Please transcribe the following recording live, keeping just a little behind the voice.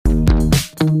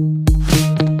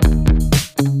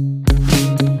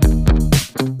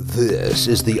This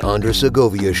is the Andres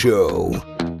Segovia Show.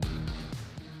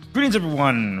 Greetings,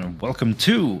 everyone. Welcome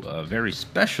to a very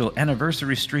special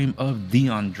anniversary stream of the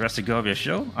Andres Segovia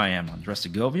Show. I am Andres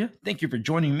Segovia. Thank you for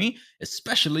joining me,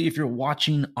 especially if you're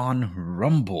watching on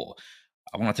Rumble.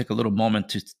 I want to take a little moment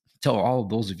to tell all of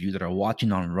those of you that are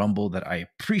watching on Rumble that I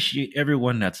appreciate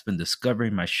everyone that's been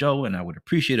discovering my show, and I would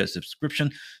appreciate a subscription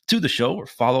to the show or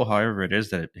follow however it is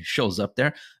that it shows up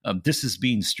there. This is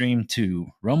being streamed to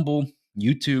Rumble,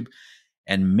 YouTube,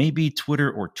 and maybe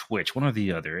Twitter or Twitch, one or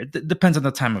the other. It depends on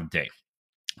the time of day.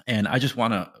 And I just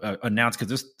want to announce, because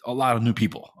there's a lot of new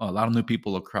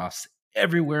people across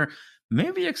everywhere,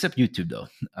 maybe except YouTube, though.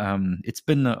 It's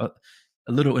been a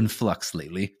little in flux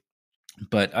lately.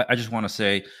 But I just want to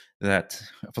say that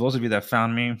for those of you that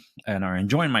found me and are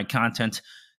enjoying my content,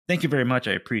 thank you very much.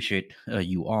 I appreciate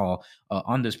you all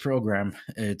on this program.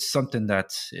 It's something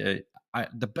that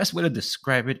the best way to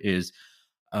describe it is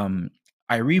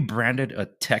I rebranded a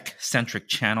tech-centric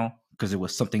channel because it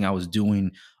was something I was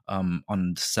doing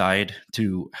on the side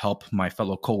to help my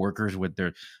fellow coworkers with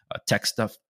their tech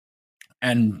stuff.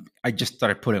 And I just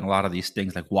started putting a lot of these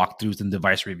things like walkthroughs and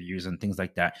device reviews and things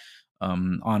like that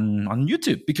on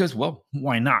YouTube because, well,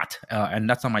 why not? And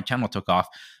that's how my channel took off.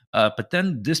 But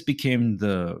then this became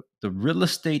the real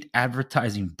estate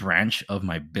advertising branch of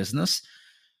my business.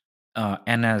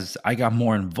 And as I got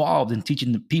more involved in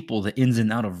teaching the people the ins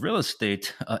and out of real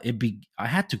estate, I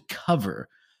had to cover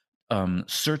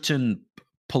certain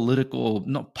political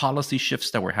policy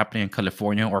shifts that were happening in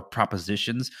California or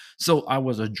propositions. So I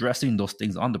was addressing those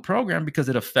things on the program because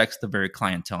it affects the very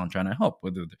clientele I'm trying to help,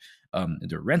 whether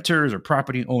they're renters or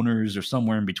property owners or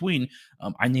somewhere in between.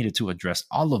 I needed to address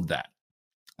all of that.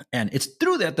 And it's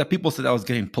through that people said I was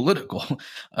getting political,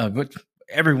 but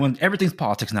everything's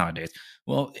politics nowadays.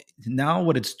 Well, now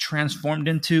what it's transformed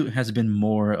into has been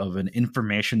more of an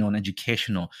informational and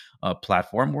educational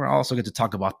platform where I also get to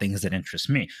talk about things that interest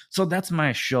me. So that's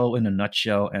my show in a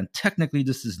nutshell. And technically,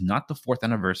 this is not the 4th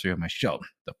anniversary of my show.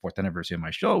 The 4th anniversary of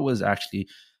my show was actually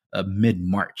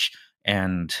mid-March.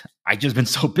 And I just been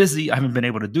so busy, I haven't been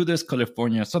able to do this.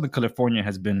 Southern California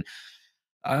has been,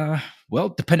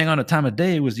 depending on the time of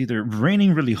day, it was either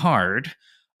raining really hard,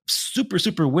 super,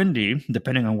 super windy,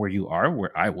 depending on where you are.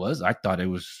 Where I was, I thought I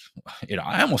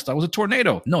almost thought it was a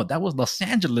tornado. No, that was Los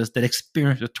Angeles that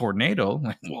experienced a tornado,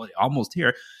 almost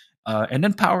here. And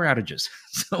then power outages.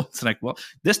 So it's like, well,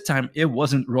 this time it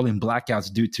wasn't rolling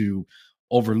blackouts due to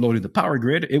overloading the power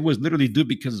grid. It was literally due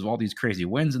because of all these crazy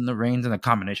winds and the rains and a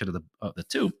combination of the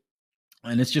two.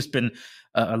 And it's just been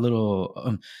a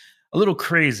little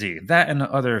crazy. That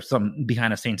and some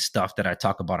behind the scenes stuff that I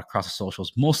talk about across the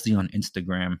socials, mostly on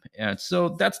Instagram. And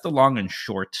so that's the long and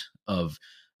short of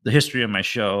the history of my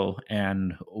show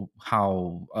and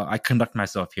how I conduct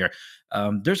myself here.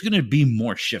 There's going to be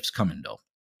more shifts coming, though.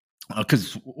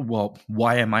 Because,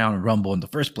 why am I on Rumble in the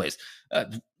first place?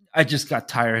 I just got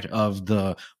tired of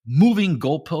the moving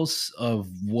goalposts of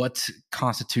what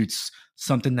constitutes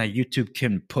something that YouTube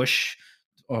can push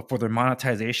for their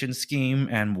monetization scheme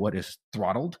and what is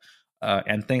throttled.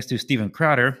 And thanks to Steven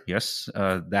Crowder, yes,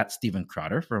 that's Steven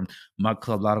Crowder from Mug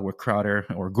Club, Louder with Crowder,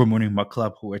 or Good Morning Mug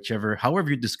Club, however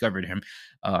you discovered him.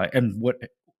 And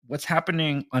what's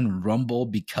happening on Rumble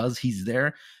because he's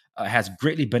there has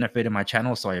greatly benefited my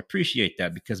channel. So I appreciate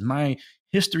that because my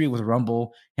history with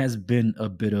Rumble has been a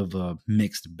bit of a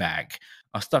mixed bag.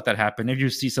 Stuff that happened. If you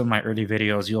see some of my early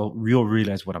videos, you'll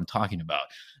realize what I'm talking about.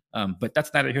 But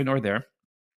that's neither here nor there.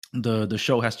 The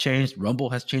show has changed. Rumble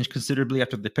has changed considerably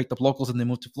after they picked up locals and they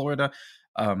moved to Florida,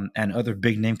 and other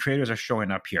big name creators are showing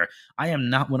up here. I am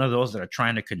not one of those that are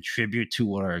trying to contribute to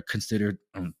what are considered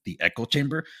the echo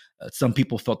chamber. Some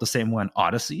people felt the same way on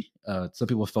Odyssey. Some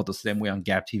people felt the same way on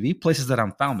Gap TV, places that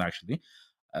I'm found actually.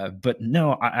 But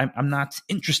no, I'm not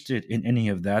interested in any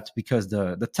of that because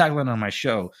the tagline on my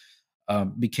show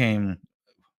became,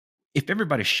 if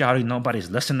everybody's shouting, nobody's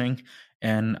listening.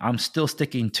 And I'm still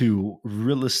sticking to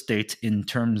real estate in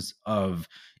terms of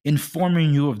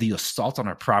informing you of the assault on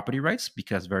our property rights,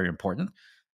 because very important.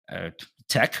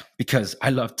 Tech, because I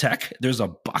love tech. There's a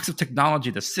box of technology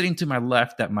that's sitting to my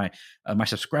left that my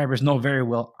subscribers know very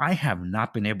well. I have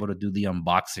not been able to do the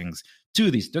unboxings to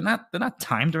these. They're not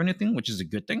timed or anything, which is a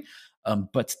good thing.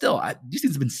 But still, these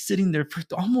things have been sitting there for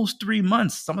almost 3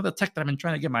 months. Some of the tech that I've been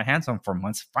trying to get my hands on for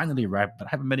months finally arrived, but I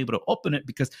haven't been able to open it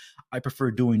because I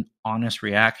prefer doing honest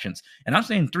reactions. And I'm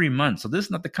saying 3 months. So this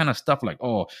is not the kind of stuff like,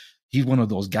 oh, he's one of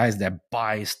those guys that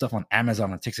buys stuff on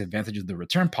Amazon and takes advantage of the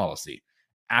return policy.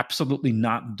 Absolutely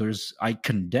not. I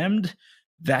condemned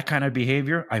that kind of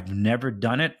behavior, I've never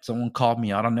done it. Someone called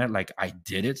me out on that, like I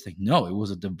did it. It's like, no, it was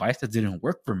a device that didn't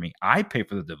work for me. I pay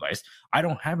for the device. I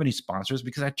don't have any sponsors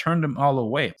because I turned them all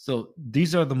away. So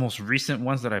these are the most recent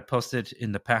ones that I posted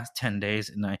in the past 10 days.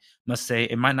 And I must say,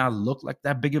 it might not look like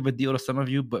that big of a deal to some of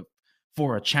you, but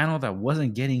for a channel that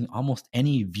wasn't getting almost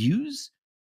any views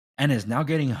and is now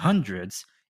getting hundreds,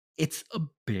 it's a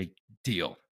big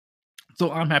deal.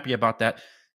 So I'm happy about that.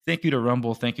 Thank you to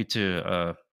Rumble. Thank you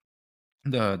to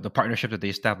the partnership that they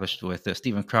established with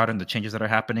Steven Crowder and the changes that are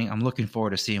happening. I'm looking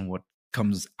forward to seeing what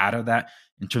comes out of that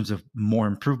in terms of more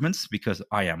improvements, because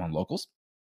I am on locals.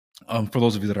 For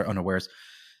those of you that are unawares,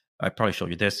 I probably showed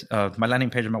you this. My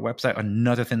landing page on my website.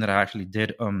 Another thing that I actually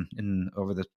did in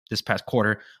over this past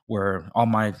quarter, where all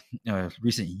my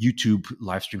recent YouTube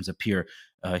live streams appear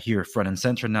here front and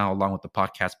center now, along with the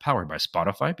podcast powered by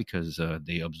Spotify, because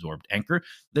they absorbed Anchor.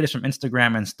 That is from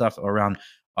Instagram and stuff around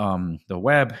the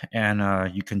web,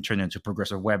 and you can turn it into a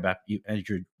progressive web app. If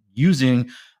you're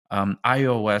using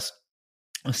iOS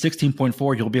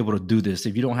 16.4, you'll be able to do this.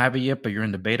 If you don't have it yet, but you're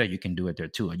in the beta, you can do it there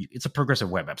too. It's a progressive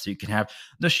web app, so you can have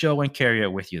the show and carry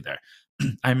it with you there.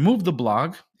 I moved the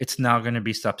blog. It's now going to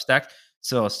be Substack.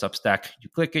 So Substack, you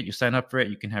click it, you sign up for it,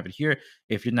 you can have it here.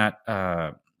 If you're not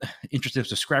interested in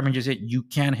subscribing just yet, you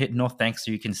can hit no thanks,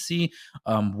 so you can see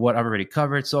what I've already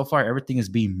covered so far. Everything is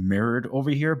being mirrored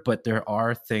over here, but there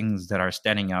are things that are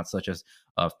standing out, such as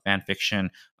fan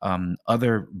fiction,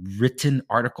 other written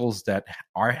articles that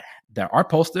are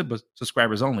posted but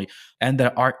subscribers only, and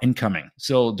that are incoming.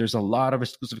 So there's a lot of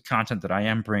exclusive content that I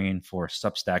am bringing for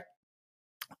Substack,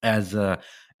 as the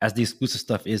exclusive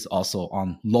stuff is also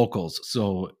on locals.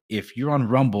 So if you're on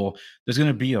Rumble, there's going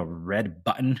to be a red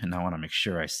button, and I want to make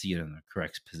sure I see it in the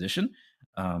correct position.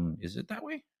 Is it that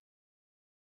way?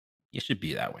 It should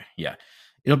be that way. Yeah.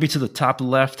 It'll be to the top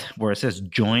left where it says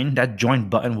join. That join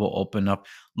button will open up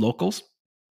locals.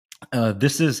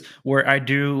 This is where I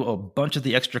do a bunch of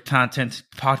the extra content,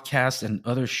 podcasts, and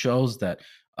other shows that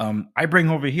I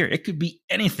bring over here. It could be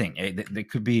anything. They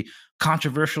could be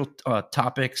controversial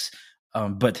topics,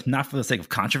 but not for the sake of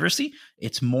controversy.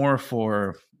 It's more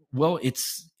for, well,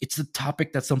 it's a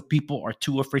topic that some people are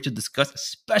too afraid to discuss,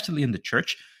 especially in the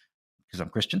church, because I'm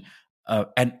Christian,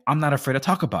 and I'm not afraid to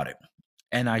talk about it.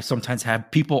 And I sometimes have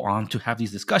people on to have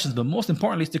these discussions, but most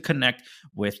importantly is to connect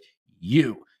with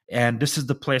you. And this is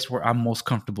the place where I'm most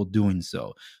comfortable doing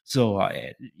so. So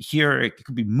here, it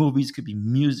could be movies, it could be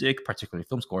music, particularly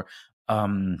film score,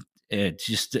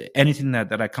 just anything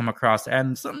that I come across,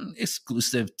 and some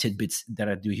exclusive tidbits that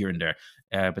I do here and there.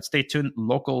 But stay tuned,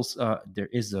 locals. There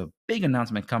is a big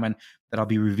announcement coming that I'll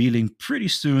be revealing pretty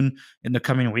soon in the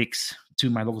coming weeks to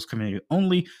my locals community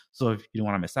only. So if you don't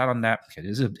want to miss out on that, okay,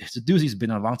 it's a doozy. It's been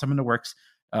a long time in the works.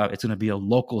 It's going to be a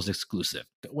locals exclusive.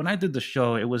 When I did the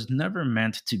show, it was never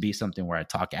meant to be something where I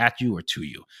talk at you or to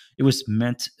you. It was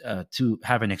meant to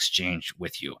have an exchange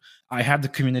with you. I have the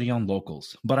community on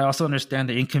locals, but I also understand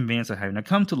the inconvenience of having to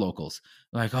come to locals.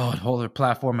 Like, oh, hold their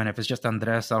platform, and if it's just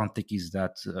Andres, I don't think he's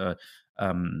that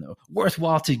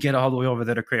worthwhile to get all the way over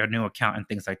there to create a new account and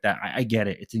things like that. I get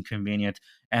it. It's inconvenient.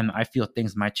 And I feel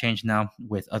things might change now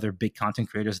with other big content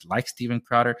creators like Steven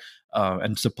Crowder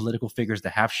and some political figures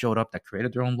that have showed up that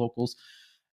created their own locals.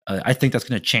 I think that's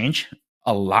going to change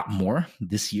a lot more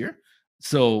this year.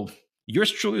 So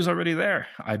yours truly is already there.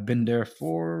 I've been there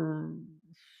for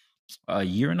a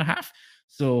year and a half.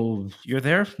 So you're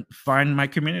there. Find my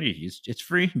community. It's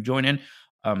free. Join in.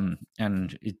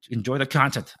 And enjoy the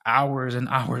content, hours and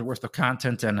hours worth of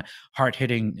content and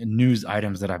hard-hitting news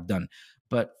items that I've done.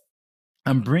 But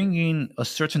I'm bringing a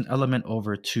certain element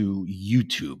over to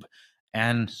YouTube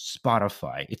and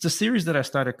Spotify. It's a series that I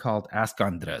started called Ask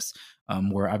Andres,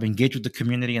 where I've engaged with the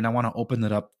community, and I want to open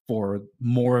it up for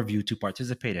more of you to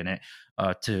participate in it,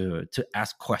 to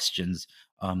ask questions.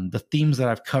 The themes that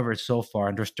I've covered so far,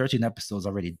 and there's 13 episodes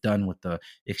already done with the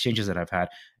exchanges that I've had,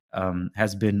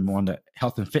 has been more on the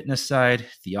health and fitness side,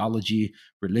 theology,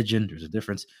 religion, there's a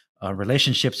difference,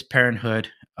 relationships, parenthood,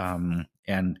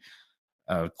 and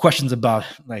questions about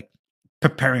like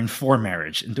preparing for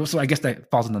marriage. And so I guess that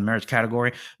falls in the marriage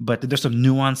category, but there's some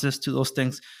nuances to those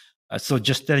things. So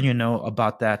just letting you know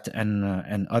about that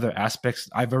and other aspects.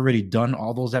 I've already done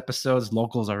all those episodes.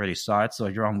 Locals already saw it. So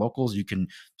if you're on Locals, you can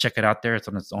check it out there. It's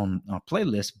on its own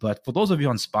playlist. But for those of you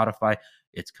on Spotify,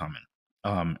 it's coming.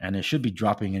 And it should be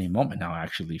dropping any moment now,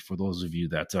 actually, for those of you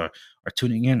that are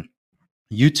tuning in.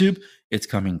 YouTube, it's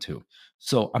coming too.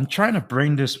 So I'm trying to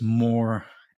bring this more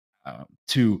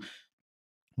to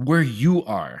where you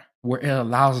are, where it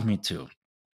allows me to.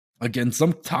 Again,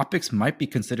 some topics might be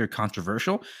considered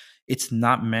controversial. It's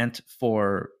not meant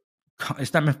to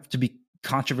be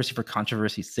controversy for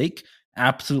controversy's sake.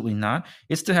 Absolutely not.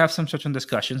 It's to have some certain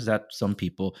discussions that some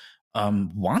people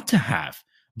want to have,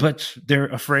 but they're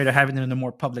afraid of having it in a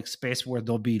more public space where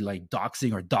there'll be like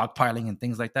doxing or dogpiling and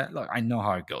things like that. Look, I know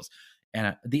how it goes.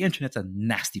 And the internet's a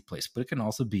nasty place, but it can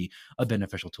also be a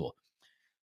beneficial tool.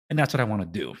 And that's what I want to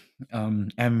do.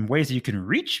 And ways that you can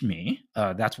reach me,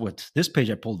 that's what this page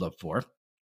I pulled up for,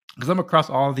 because I'm across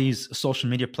all these social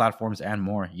media platforms and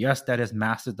more. Yes, that is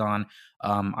Mastodon.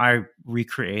 I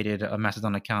recreated a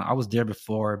Mastodon account. I was there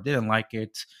before, didn't like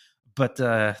it. But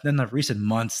then the recent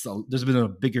months, there's been a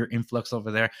bigger influx over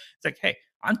there. It's like, hey,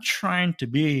 I'm trying to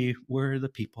be where the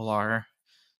people are.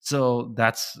 So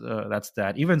that's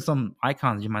that. Even some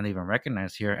icons you might even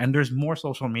recognize here. And there's more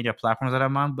social media platforms that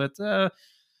I'm on, but it's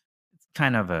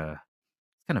kind of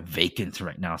vacant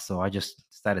right now. So I just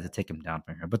decided to take them down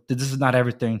from here. But this is not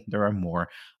everything. There are more,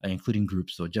 including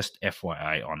groups. So just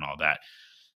FYI on all that.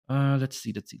 Let's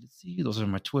see. Those are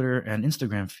my Twitter and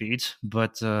Instagram feeds.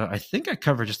 But I think I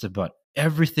covered just about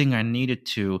everything I needed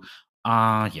to.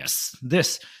 Yes,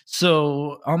 this.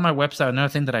 So on my website, another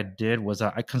thing that I did was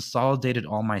I consolidated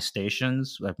all my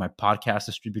stations, like my podcast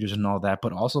distributors and all that,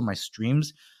 but also my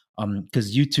streams.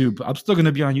 Because YouTube, I'm still going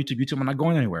to be on YouTube. YouTube, I'm not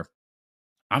going anywhere.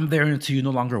 I'm there until you no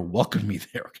longer welcome me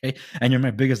there, okay? And you're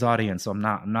my biggest audience, so I'm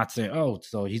not saying, oh,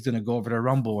 so he's gonna go over to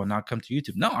Rumble and not come to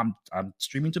YouTube. No, I'm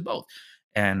streaming to both,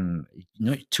 and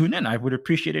tune in. I would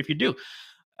appreciate it if you do.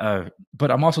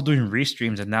 But I'm also doing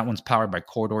restreams, and that one's powered by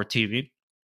Corridor TV.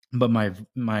 But my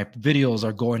videos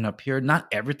are going up here. Not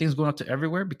everything's going up to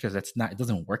everywhere because it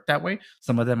doesn't work that way.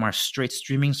 Some of them are straight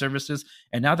streaming services.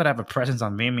 And now that I have a presence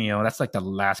on Vimeo, that's like the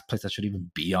last place I should even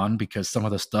be on, because some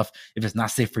of the stuff, if it's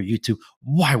not safe for YouTube,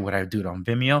 why would I do it on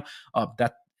Vimeo?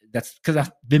 That's because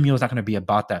Vimeo is not going to be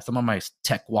about that. Some of my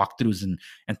tech walkthroughs and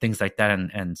things like that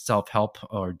and self-help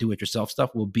or do-it-yourself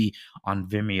stuff will be on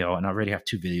Vimeo, and I already have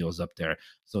 2 videos up there.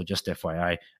 So just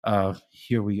FYI,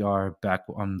 here we are back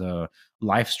on the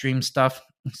live stream stuff.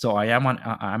 So I'm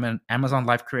an Amazon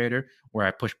Live Creator where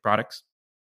I push products.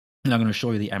 And I'm going to show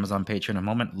you the Amazon page here in a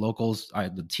moment. Locals,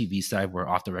 the TV side, we're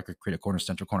Off the Record, Creative Corner,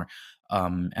 Central Corner.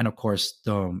 And of course,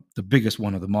 the biggest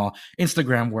one of them all,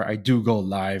 Instagram, where I do go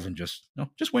live and just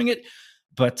wing it.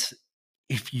 But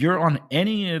if you're on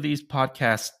any of these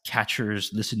podcast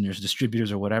catchers, listeners,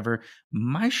 distributors, or whatever,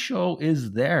 my show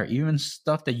is there, even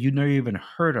stuff that you never even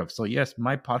heard of. So yes,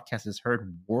 my podcast is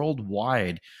heard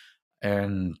worldwide.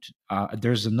 And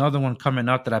there's another one coming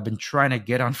up that I've been trying to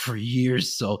get on for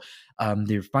years. So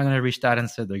they finally reached out and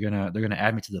said they're gonna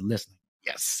add me to the list.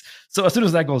 Yes. So as soon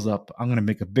as that goes up, I'm gonna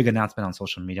make a big announcement on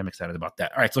social media. I'm excited about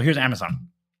that. All right. So here's Amazon.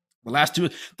 The last 2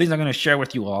 things I'm going to share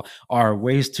with you all are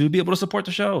ways to be able to support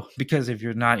the show, because if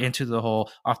you're not into the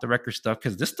whole off the record stuff,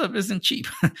 because this stuff isn't cheap.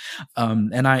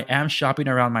 And I am shopping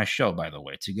around my show, by the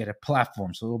way, to get a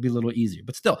platform, so it'll be a little easier.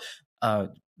 But still,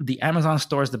 the Amazon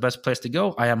store is the best place to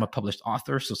go. I am a published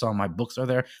author, so some of my books are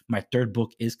there. My 3rd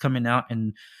book is coming out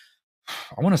in,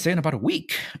 I want to say, in about a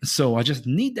week. So I just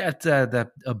need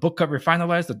that book cover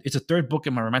finalized. It's a 3rd book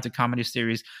in my romantic comedy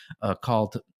series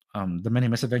called The Many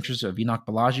Misadventures of Enoch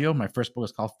Bellagio. My 1st book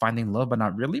is called Finding Love, but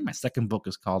not really. My 2nd book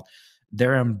is called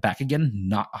There I'm Back Again,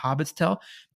 Not a Hobbit's Tale.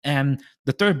 And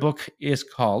the 3rd book is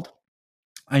called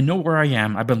I Know Where I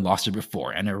Am. I've Been Lost Here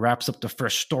Before. And it wraps up the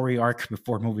first story arc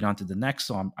before moving on to the next.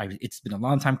 So it's been a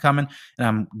long time coming, and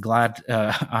I'm glad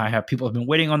I have people have been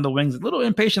waiting on the wings a little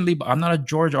impatiently, but I'm not a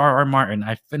George R.R. Martin.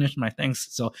 I finished my things.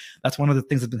 So that's one of the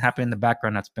things that's been happening in the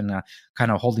background that's been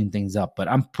kind of holding things up. But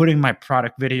I'm putting my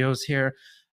product videos here.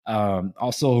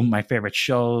 Also my favorite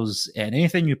shows, and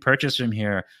anything you purchase from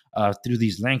here through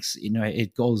these links,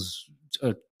 it goes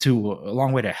to a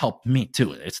long way to help me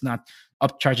too. It's not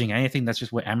upcharging anything. That's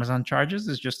just what Amazon charges.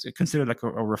 It's just considered like a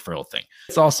referral thing.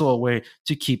 It's also a way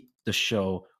to keep the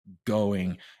show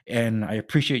going, and I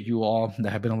appreciate you all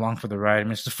that have been along for the ride. I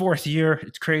mean, it's the 4th year.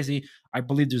 It's crazy. I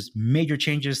believe there's major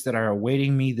changes that are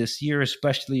awaiting me this year,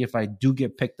 especially if I do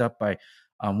get picked up by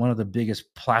one of the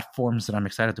biggest platforms that I'm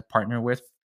excited to partner with.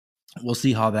 We'll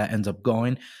see how that ends up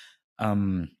going.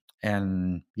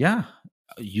 And yeah,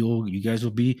 you guys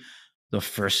will be the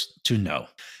first to know.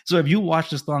 So if you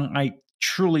watch this long, I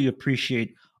truly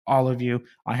appreciate all of you.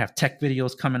 I have tech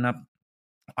videos coming up.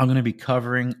 I'm going to be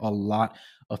covering a lot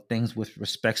of things with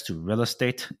respects to real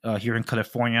estate here in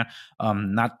California.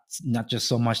 Not just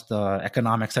so much the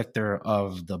economic sector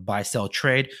of the buy-sell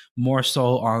trade, more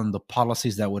so on the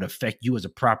policies that would affect you as a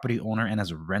property owner and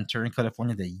as a renter in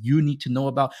California that you need to know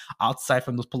about outside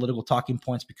from those political talking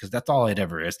points, because that's all it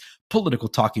ever is. Political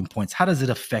talking points. How does it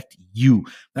affect you?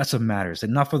 That's what matters.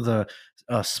 Enough of the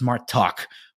smart talk.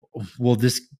 Will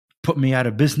this put me out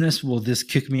of business? Will this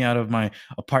kick me out of my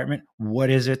apartment? What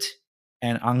is it?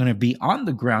 And I'm going to be on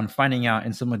the ground finding out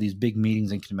in some of these big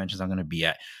meetings and conventions I'm going to be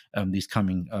at these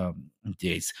coming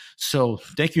days. So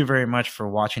thank you very much for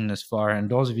watching this far.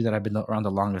 And those of you that have been around the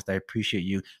longest, I appreciate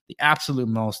you the absolute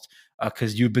most,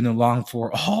 because you've been along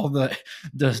for all the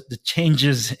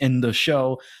changes in the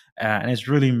show. And it's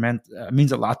really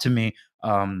means a lot to me.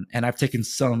 And I've taken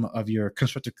some of your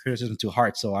constructive criticism to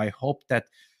heart. So I hope that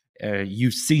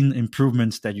you've seen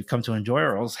improvements that you come to enjoy,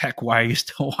 or else, heck, why are you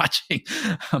still watching?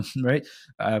 Right?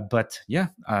 But yeah,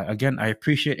 again, I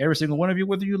appreciate every single one of you,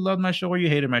 whether you love my show or you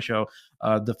hated my show.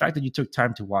 The fact that you took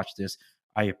time to watch this,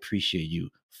 I appreciate you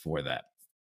for that.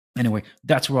 Anyway,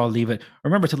 that's where I'll leave it.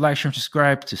 Remember to like, share, and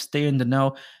subscribe to stay in the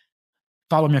know.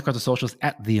 Follow me across the socials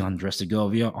at the Andres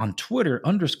Segovia, on Twitter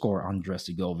 _Andres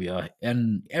Segovia.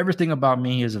 And everything about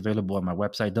me is available on my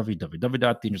website,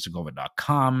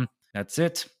 www.theandressegovia.com. That's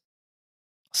it.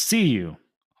 See you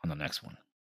on the next one.